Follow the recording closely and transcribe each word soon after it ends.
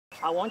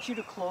I want you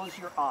to close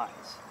your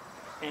eyes,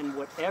 and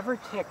whatever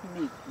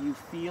technique you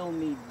feel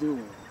me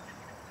doing,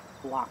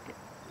 block it,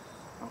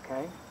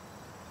 okay?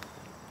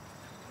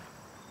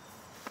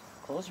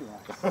 Close your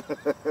eyes.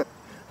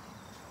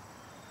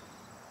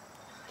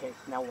 Okay,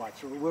 now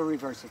watch. We'll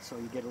reverse it so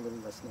you get a little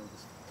less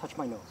notice. Touch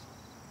my nose.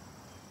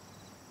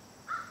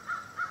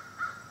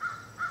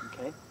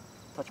 Okay?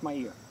 Touch my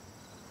ear.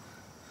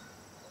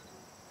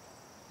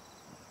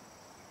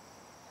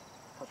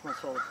 Touch my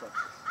solar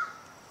plexus.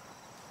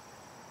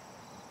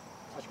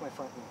 Touch my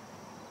front knee.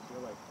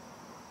 Your leg.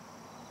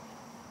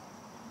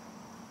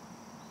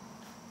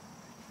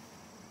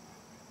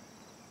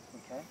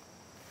 Okay?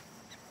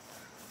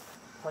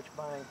 Touch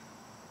my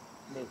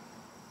knee.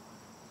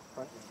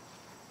 Front knee.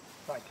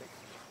 Side kick.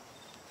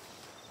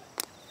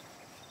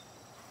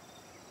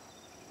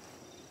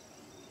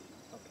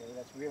 Okay,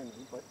 that's rear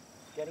knee, but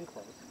getting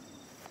close.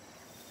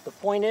 The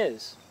point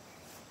is,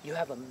 you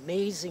have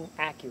amazing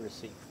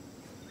accuracy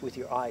with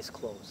your eyes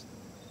closed.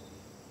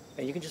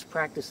 And you can just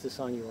practice this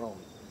on your own.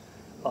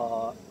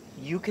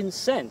 You can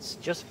sense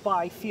just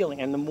by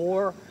feeling, and the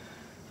more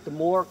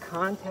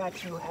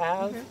contact you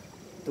have,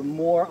 the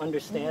more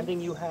understanding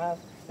you have,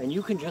 and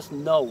you can just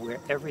know where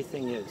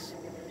everything is.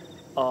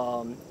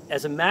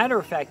 As a matter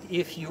of fact,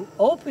 if you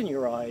open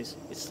your eyes,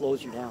 it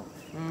slows you down.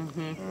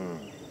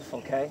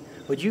 Okay?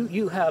 But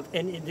you have,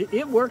 and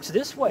it works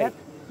this way. Yep.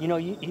 You know,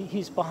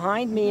 he's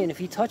behind me, and if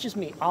he touches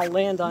me, I'll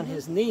land on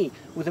his knee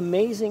with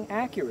amazing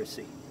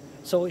accuracy.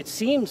 So it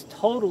seems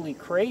totally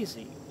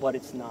crazy, but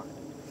it's not.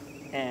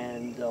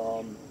 And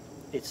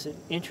it's an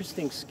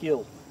interesting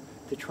skill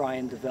to try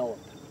and develop.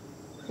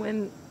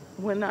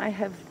 When I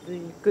have the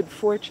good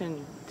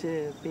fortune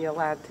to be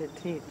allowed to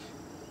teach,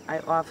 I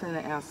often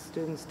ask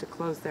students to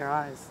close their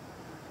eyes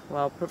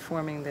while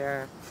performing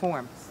their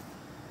forms.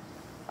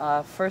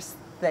 First,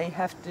 they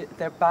have to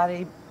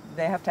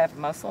have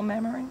muscle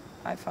memory,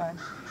 I find.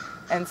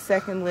 And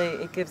secondly,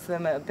 it gives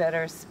them a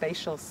better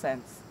spatial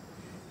sense.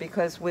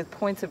 Because with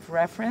points of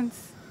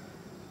reference,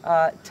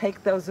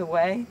 take those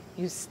away,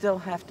 you still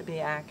have to be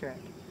accurate.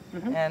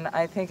 And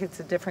I think it's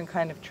a different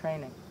kind of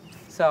training.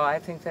 So I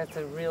think that's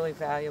a really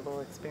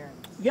valuable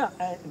experience. Yeah,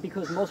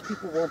 because most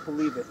people won't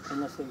believe it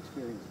unless they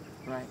experience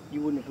it. Right. You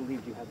wouldn't have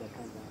believed you had that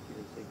kind of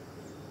accuracy,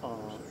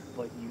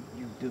 but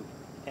you do.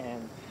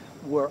 And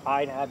where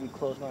I'd have you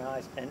close my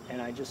eyes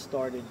and I just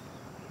started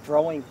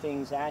throwing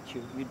things at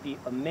you, you'd be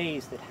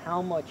amazed at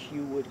how much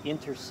you would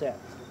intercept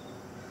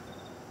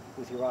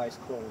with your eyes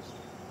closed.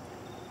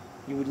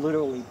 You would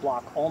literally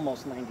block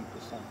almost 90%.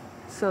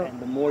 So,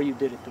 and the more you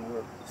did it, the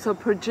worse. So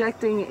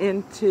projecting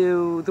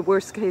into the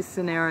worst case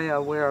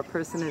scenario where a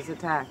person is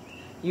attacked,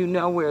 you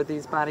know where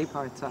these body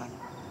parts are.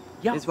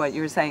 Yeah. Is what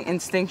you're saying,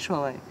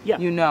 instinctually. Yeah.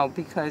 You know,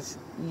 because...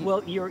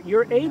 Well,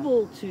 you're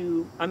able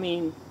to, I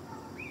mean,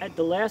 at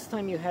the last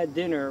time you had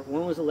dinner,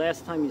 when was the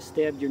last time you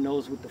stabbed your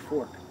nose with the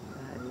fork?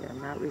 Yeah,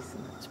 not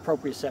recently. It's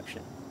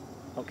proprioception,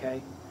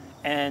 okay?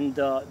 And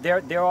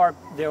there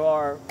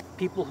are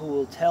people who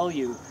will tell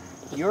you,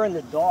 you're in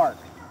the dark,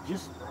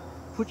 just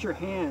put your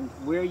hand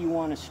where you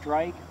want to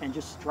strike and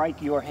just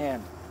strike your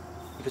hand,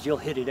 because you'll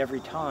hit it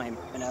every time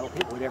and that'll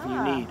hit whatever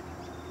you need.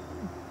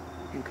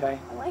 Okay?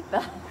 I like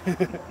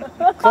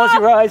that. Close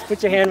your eyes,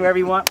 put your hand wherever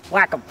you want,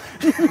 whack them.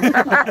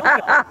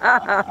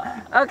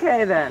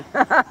 Okay then.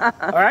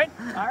 All right?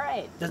 All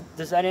right.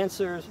 Does that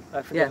answer,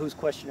 I forget whose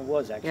question it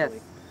was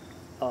actually.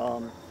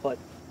 Yes. But,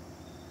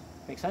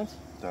 make sense?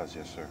 It does,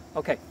 yes sir.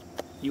 Okay.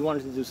 You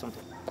wanted to do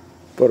something.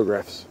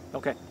 Photographs.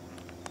 Okay.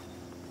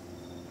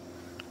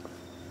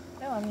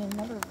 No, I mean, a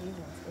number of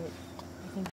reasons.